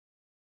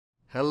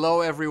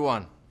Hello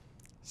everyone.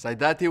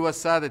 سيداتي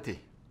وسادتي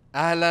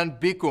أهلا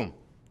بكم.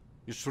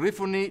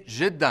 يشرفني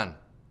جدا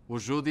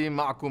وجودي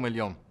معكم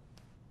اليوم.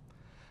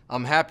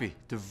 I'm happy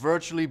to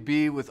virtually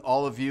be with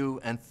all of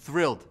you and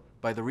thrilled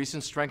by the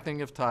recent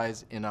strengthening of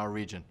ties in our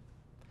region.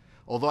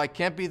 Although I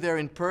can't be there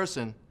in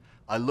person,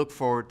 I look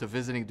forward to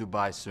visiting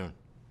Dubai soon.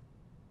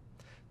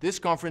 This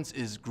conference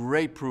is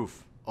great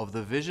proof of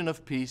the vision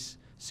of peace,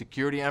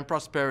 security, and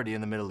prosperity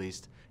in the Middle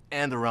East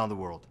and around the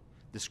world,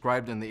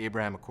 described in the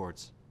Abraham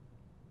Accords.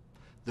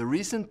 The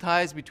recent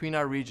ties between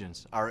our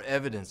regions are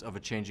evidence of a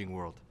changing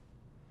world.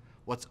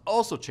 What's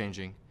also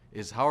changing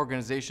is how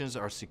organizations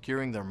are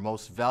securing their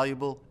most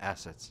valuable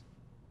assets.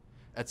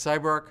 At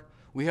CyberArk,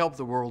 we help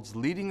the world's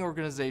leading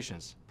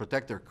organizations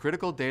protect their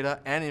critical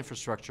data and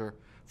infrastructure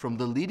from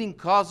the leading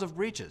cause of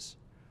breaches,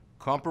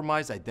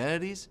 compromised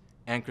identities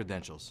and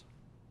credentials.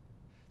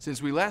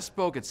 Since we last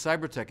spoke at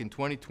Cybertech in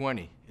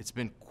 2020, it's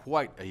been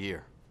quite a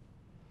year.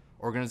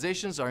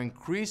 Organizations are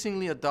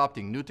increasingly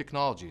adopting new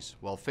technologies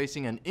while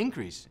facing an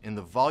increase in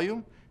the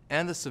volume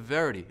and the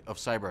severity of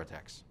cyber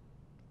attacks.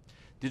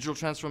 Digital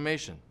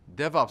transformation,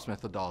 DevOps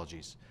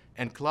methodologies,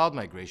 and cloud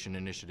migration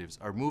initiatives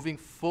are moving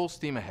full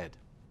steam ahead.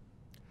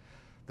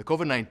 The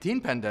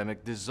COVID-19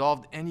 pandemic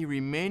dissolved any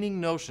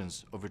remaining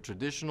notions of a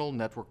traditional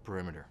network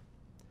perimeter.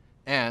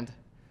 And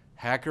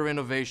hacker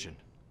innovation.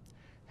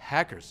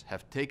 Hackers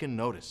have taken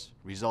notice,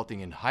 resulting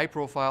in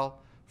high-profile,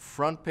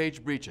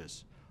 front-page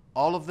breaches,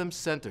 all of them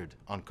centered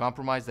on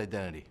compromised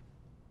identity.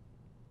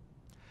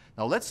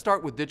 Now let's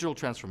start with digital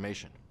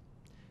transformation.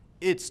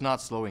 It's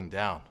not slowing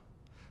down.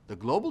 The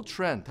global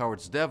trend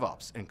towards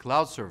DevOps and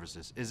cloud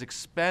services is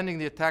expanding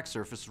the attack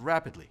surface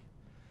rapidly.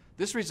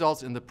 This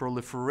results in the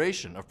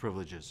proliferation of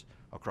privileges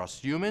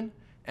across human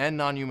and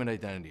non-human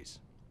identities.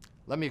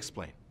 Let me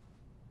explain.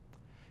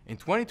 In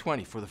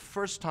 2020, for the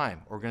first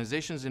time,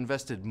 organizations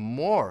invested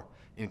more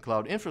in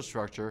cloud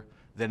infrastructure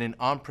than in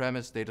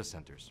on-premise data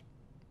centers.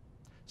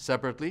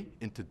 Separately,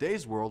 in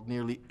today's world,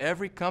 nearly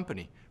every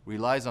company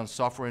relies on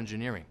software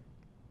engineering.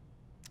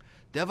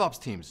 DevOps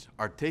teams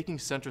are taking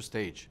center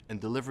stage and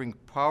delivering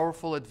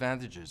powerful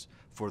advantages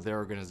for their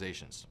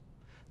organizations.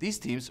 These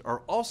teams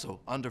are also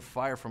under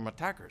fire from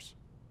attackers.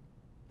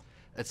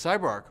 At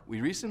CyberArk,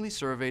 we recently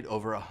surveyed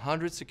over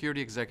 100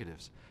 security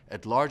executives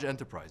at large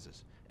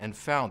enterprises and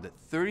found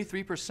that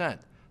 33%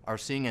 are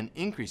seeing an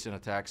increase in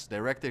attacks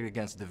directed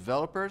against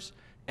developers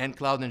and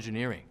cloud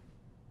engineering.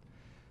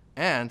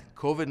 And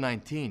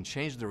COVID-19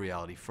 changed the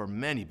reality for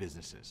many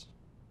businesses.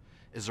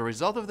 As a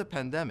result of the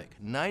pandemic,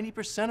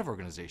 90% of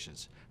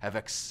organizations have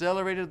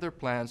accelerated their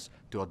plans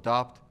to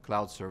adopt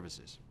cloud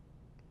services.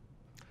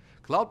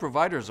 Cloud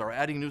providers are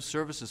adding new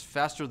services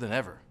faster than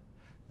ever.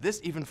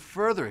 This even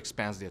further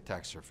expands the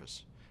attack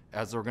surface,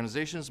 as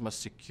organizations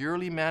must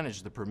securely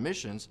manage the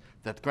permissions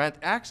that grant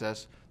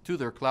access to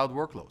their cloud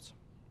workloads.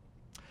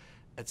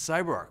 At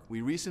CyberArk,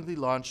 we recently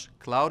launched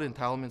Cloud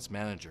Entitlements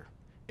Manager,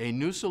 a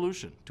new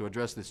solution to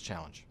address this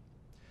challenge.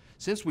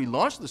 Since we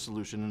launched the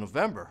solution in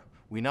November,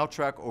 we now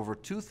track over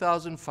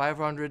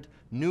 2,500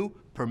 new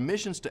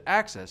permissions to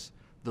access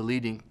the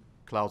leading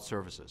cloud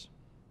services.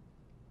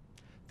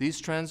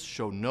 These trends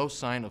show no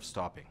sign of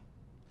stopping.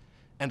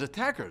 And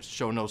attackers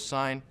show no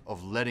sign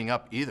of letting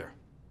up either.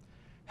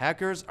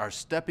 Hackers are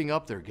stepping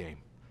up their game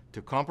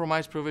to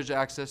compromise privileged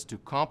access to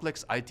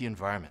complex IT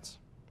environments.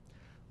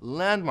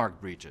 Landmark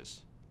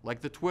breaches,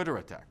 like the Twitter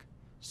attack,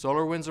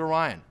 SOLARWINDS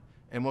Orion,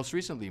 and most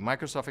recently,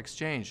 Microsoft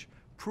Exchange,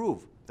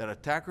 prove that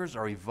attackers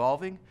are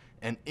evolving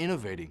and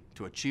innovating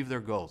to achieve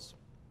their goals.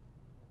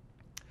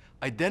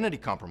 Identity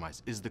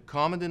compromise is the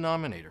common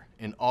denominator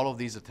in all of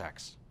these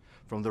attacks,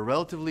 from the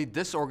relatively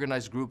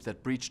disorganized group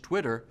that breached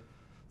Twitter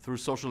through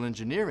social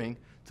engineering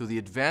to the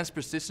advanced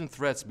persistent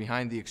threats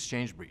behind the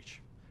Exchange breach.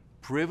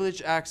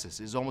 Privileged access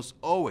is almost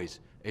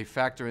always a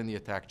factor in the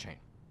attack chain.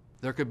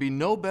 There could be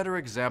no better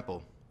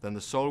example than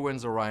the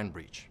SolarWinds Orion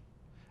breach.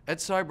 At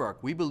CyberArk,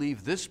 we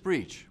believe this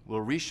breach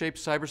will reshape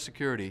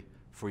cybersecurity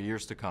for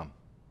years to come.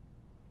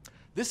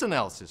 This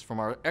analysis from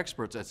our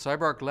experts at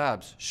CyberArk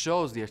Labs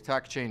shows the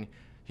attack chain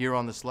here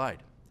on the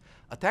slide.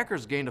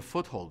 Attackers gained a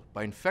foothold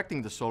by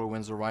infecting the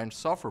SolarWinds Orion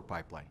software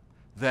pipeline,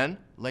 then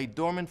lay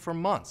dormant for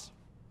months.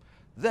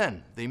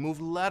 Then they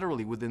moved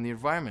laterally within the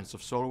environments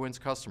of SolarWinds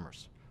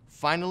customers.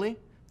 Finally,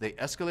 they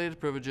escalated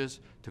privileges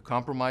to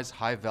compromise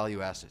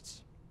high-value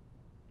assets.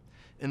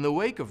 In the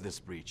wake of this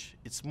breach,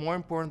 it's more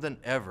important than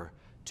ever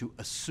to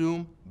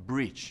assume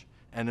breach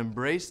and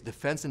embrace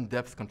defense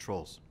in-depth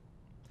controls.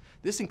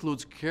 This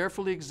includes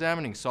carefully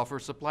examining software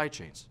supply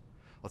chains,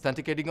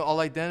 authenticating all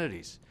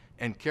identities,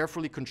 and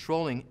carefully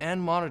controlling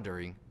and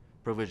monitoring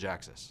privileged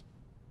access.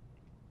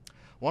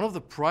 One of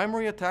the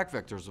primary attack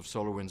vectors of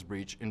SolarWinds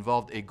breach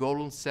involved a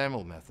golden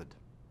SAML method.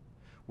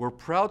 We're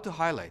proud to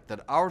highlight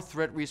that our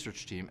threat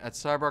research team at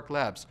CyberArk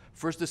Labs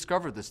first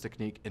discovered this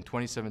technique in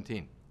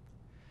 2017.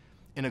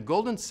 In a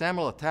golden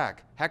SAML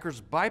attack,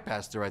 hackers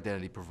bypass their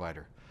identity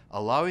provider,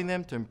 allowing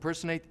them to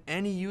impersonate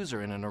any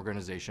user in an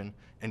organization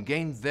and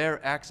gain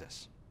their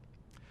access.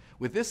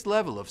 With this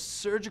level of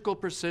surgical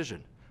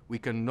precision, we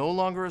can no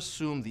longer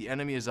assume the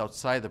enemy is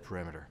outside the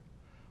perimeter.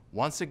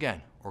 Once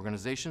again,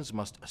 organizations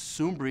must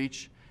assume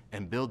breach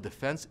and build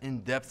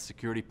defense-in-depth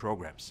security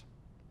programs.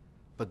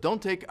 But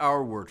don't take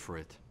our word for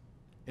it.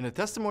 In a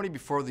testimony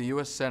before the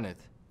US Senate,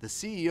 the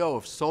CEO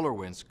of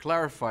SOLARWINDS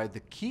clarified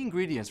the key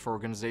ingredients for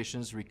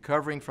organizations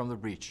recovering from the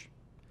breach.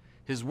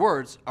 His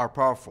words are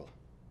powerful.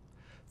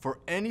 For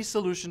any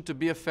solution to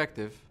be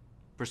effective,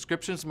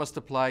 prescriptions must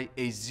apply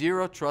a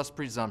zero-trust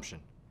presumption,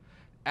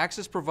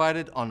 access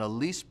provided on a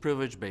least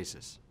privilege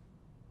basis.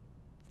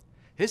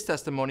 His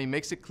testimony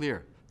makes it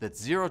clear that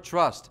zero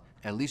trust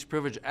and least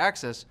privilege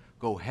access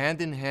go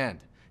hand in hand,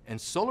 and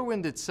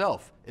SolarWinds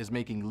itself is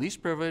making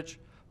least privilege,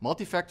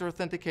 multi-factor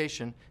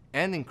authentication,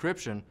 and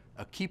encryption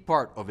a key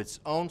part of its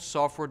own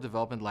software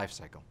development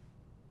lifecycle.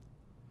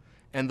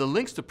 And the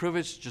links to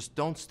privilege just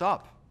don't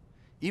stop.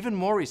 Even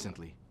more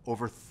recently,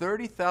 over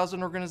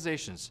 30,000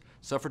 organizations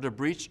suffered a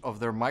breach of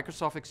their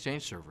Microsoft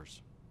Exchange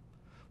servers.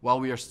 While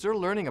we are still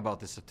learning about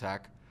this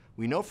attack,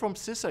 we know from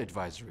CISA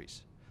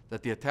advisories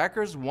that the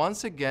attackers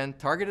once again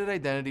targeted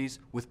identities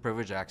with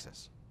privileged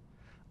access.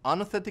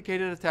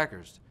 Unauthenticated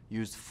attackers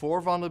used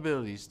 4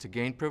 vulnerabilities to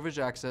gain privileged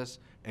access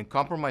and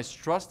compromise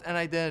trust and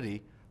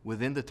identity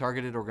within the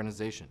targeted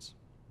organizations.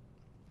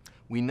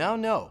 We now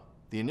know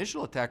the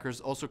initial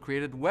attackers also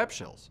created web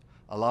shells,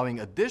 allowing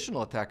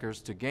additional attackers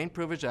to gain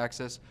privileged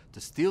access to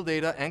steal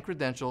data and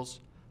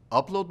credentials,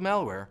 upload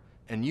malware,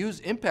 and use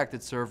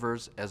impacted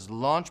servers as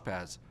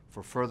launchpads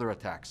for further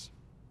attacks.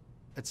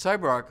 At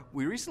CyberArk,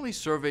 we recently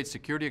surveyed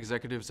security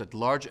executives at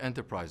large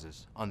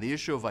enterprises on the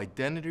issue of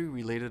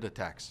identity-related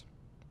attacks.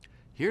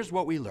 Here's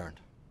what we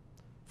learned.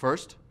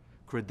 First,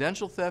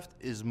 credential theft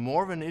is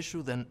more of an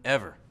issue than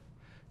ever.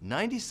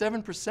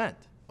 97%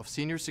 of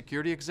senior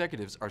security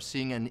executives are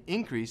seeing an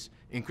increase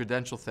in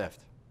credential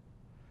theft.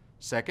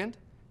 Second,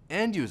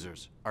 end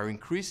users are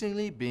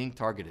increasingly being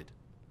targeted.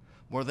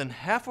 More than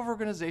half of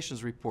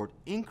organizations report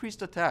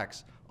increased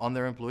attacks on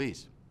their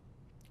employees.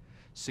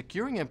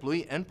 Securing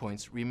employee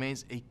endpoints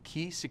remains a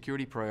key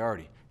security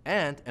priority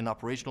and an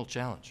operational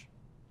challenge.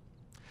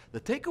 The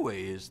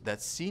takeaway is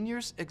that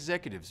senior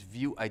executives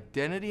view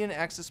identity and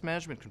access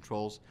management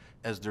controls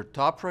as their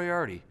top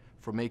priority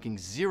for making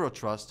zero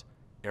trust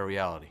a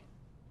reality.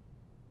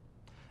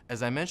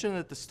 As I mentioned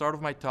at the start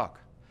of my talk,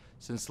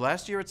 since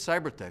last year at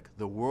Cybertech,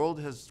 the world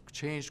has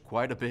changed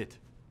quite a bit.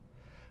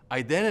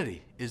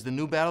 Identity is the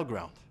new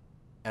battleground,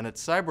 and at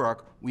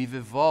CyberArk, we've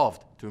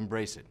evolved to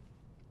embrace it.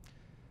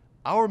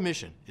 Our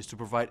mission is to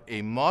provide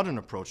a modern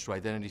approach to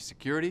identity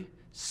security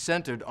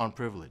centered on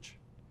privilege.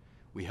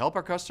 We help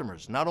our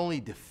customers not only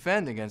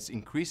defend against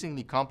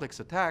increasingly complex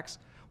attacks,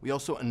 we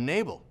also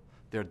enable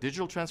their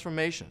digital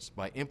transformations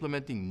by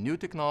implementing new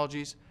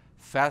technologies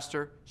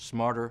faster,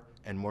 smarter,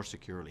 and more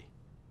securely.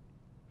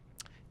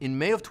 In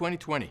May of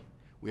 2020,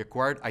 we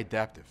acquired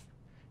Idaptive,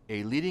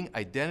 a leading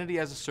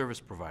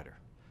identity-as-a-service provider,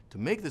 to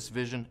make this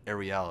vision a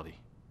reality.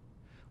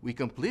 We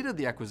completed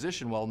the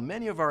acquisition while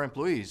many of our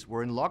employees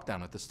were in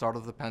lockdown at the start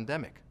of the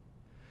pandemic.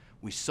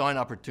 We saw an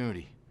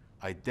opportunity.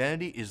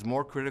 Identity is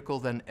more critical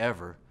than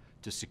ever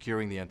to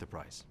securing the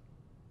enterprise.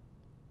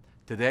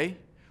 Today,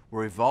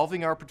 we're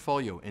evolving our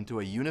portfolio into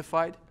a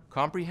unified,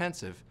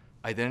 comprehensive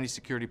identity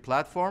security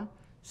platform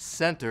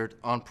centered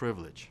on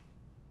privilege.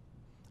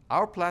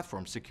 Our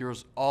platform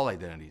secures all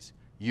identities,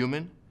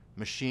 human,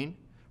 machine,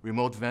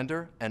 remote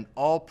vendor, and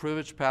all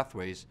privileged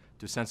pathways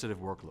to sensitive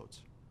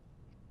workloads.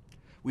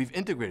 We've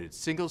integrated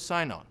single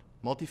sign-on,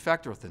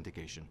 multi-factor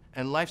authentication,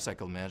 and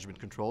lifecycle management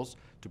controls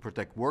to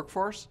protect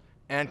workforce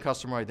and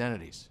customer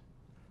identities.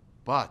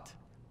 But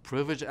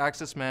privileged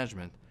access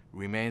management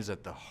remains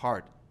at the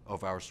heart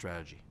of our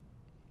strategy.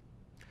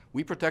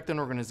 We protect an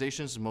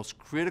organization's most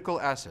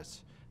critical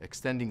assets,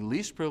 extending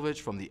least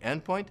privilege from the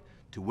endpoint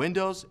to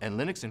Windows and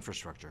Linux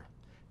infrastructure,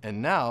 and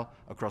now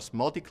across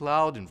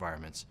multi-cloud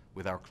environments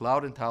with our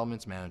Cloud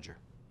Entitlements Manager.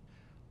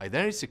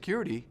 Identity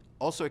security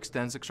also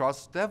extends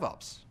across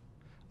DevOps.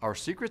 Our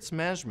secrets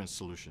management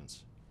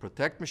solutions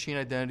protect machine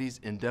identities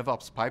in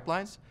DevOps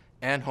pipelines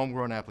and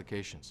homegrown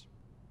applications.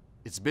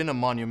 It's been a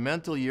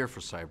monumental year for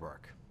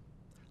CyberArk.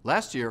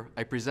 Last year,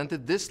 I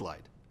presented this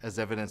slide as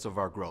evidence of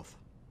our growth.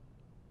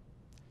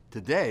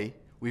 Today,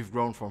 we've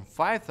grown from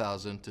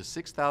 5,000 to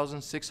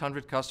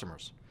 6,600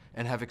 customers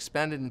and have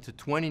expanded into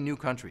 20 new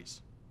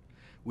countries.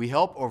 We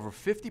help over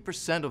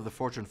 50% of the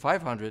Fortune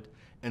 500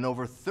 and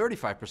over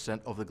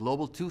 35% of the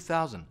Global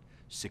 2000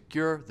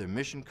 secure their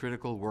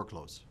mission-critical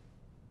workloads.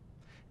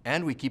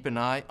 And we keep an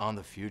eye on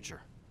the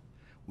future.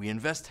 We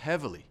invest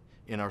heavily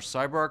in our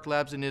CyberArk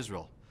labs in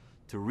Israel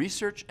to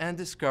research and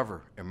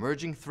discover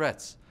emerging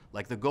threats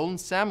like the Golden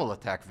SAML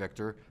attack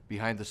vector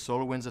behind the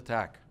SolarWinds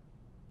attack.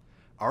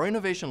 Our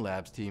innovation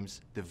labs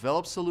teams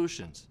develop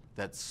solutions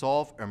that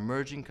solve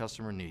emerging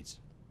customer needs.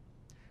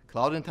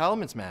 Cloud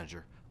Entitlements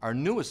Manager, our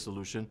newest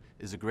solution,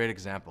 is a great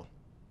example.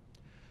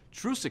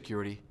 True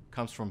security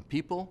comes from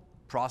people,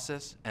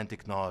 process, and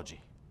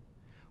technology.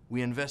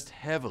 We invest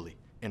heavily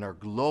in our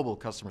global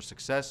customer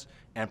success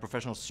and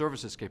professional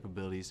services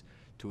capabilities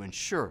to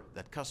ensure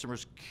that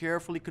customers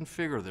carefully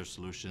configure their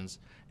solutions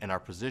and are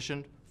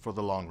positioned for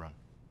the long run.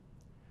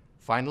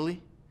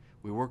 Finally,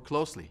 we work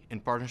closely in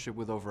partnership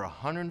with over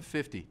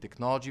 150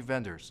 technology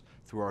vendors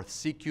through our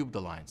C-Cubed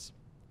Alliance.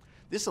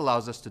 This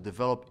allows us to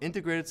develop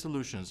integrated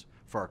solutions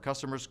for our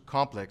customers'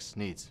 complex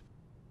needs.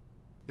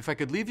 If I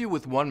could leave you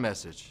with one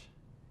message,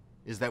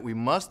 is that we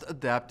must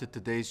adapt to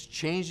today's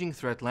changing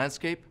threat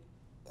landscape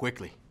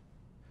quickly.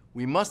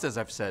 We must, as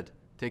I've said,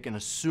 take an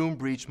assume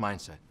breach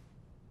mindset.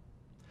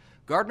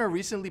 Gartner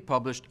recently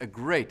published a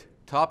great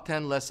top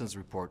 10 lessons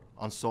report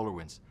on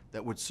SolarWinds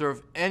that would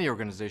serve any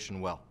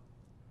organization well.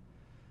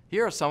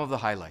 Here are some of the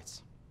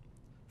highlights.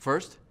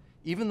 First,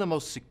 even the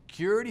most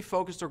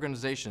security-focused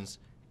organizations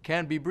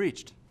can be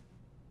breached.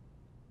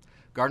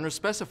 Gartner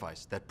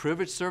specifies that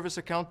privileged service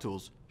account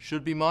tools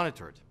should be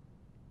monitored.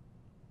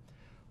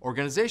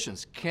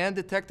 Organizations can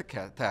detect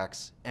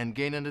attacks and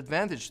gain an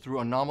advantage through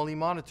anomaly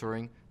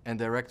monitoring and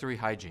directory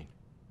hygiene.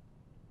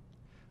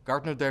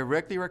 Gartner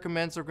directly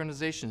recommends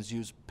organizations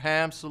use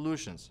PAM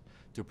solutions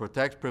to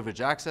protect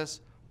privileged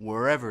access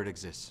wherever it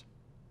exists.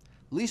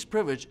 Least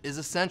privilege is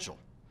essential,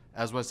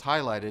 as was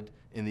highlighted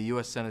in the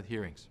US Senate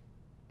hearings.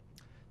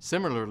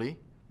 Similarly,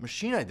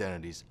 machine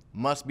identities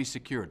must be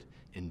secured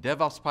in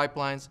DevOps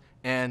pipelines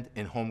and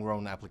in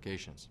homegrown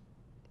applications.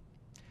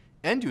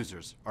 End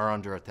users are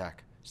under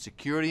attack.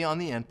 Security on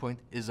the endpoint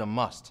is a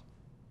must.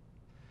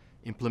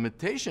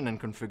 Implementation and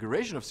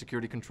configuration of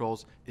security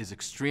controls is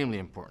extremely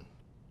important.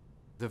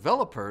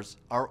 Developers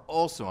are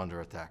also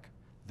under attack.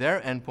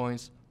 Their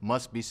endpoints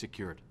must be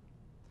secured.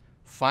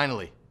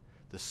 Finally,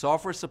 the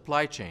software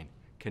supply chain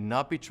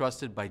cannot be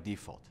trusted by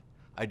default.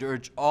 I'd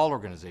urge all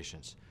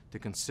organizations to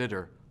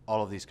consider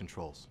all of these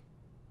controls.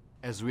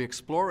 As we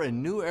explore a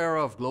new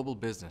era of global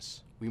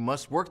business, we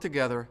must work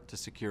together to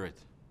secure it.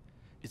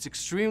 It's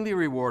extremely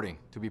rewarding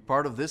to be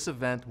part of this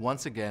event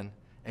once again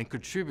and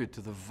contribute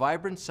to the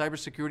vibrant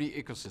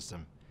cybersecurity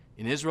ecosystem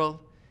in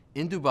Israel,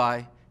 in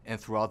Dubai, and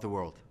throughout the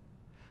world.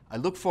 I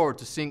look forward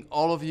to seeing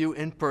all of you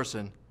in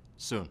person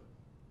soon.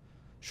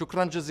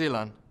 Shukran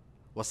jazilan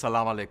wa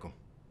salam alaikum.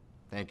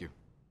 Thank you.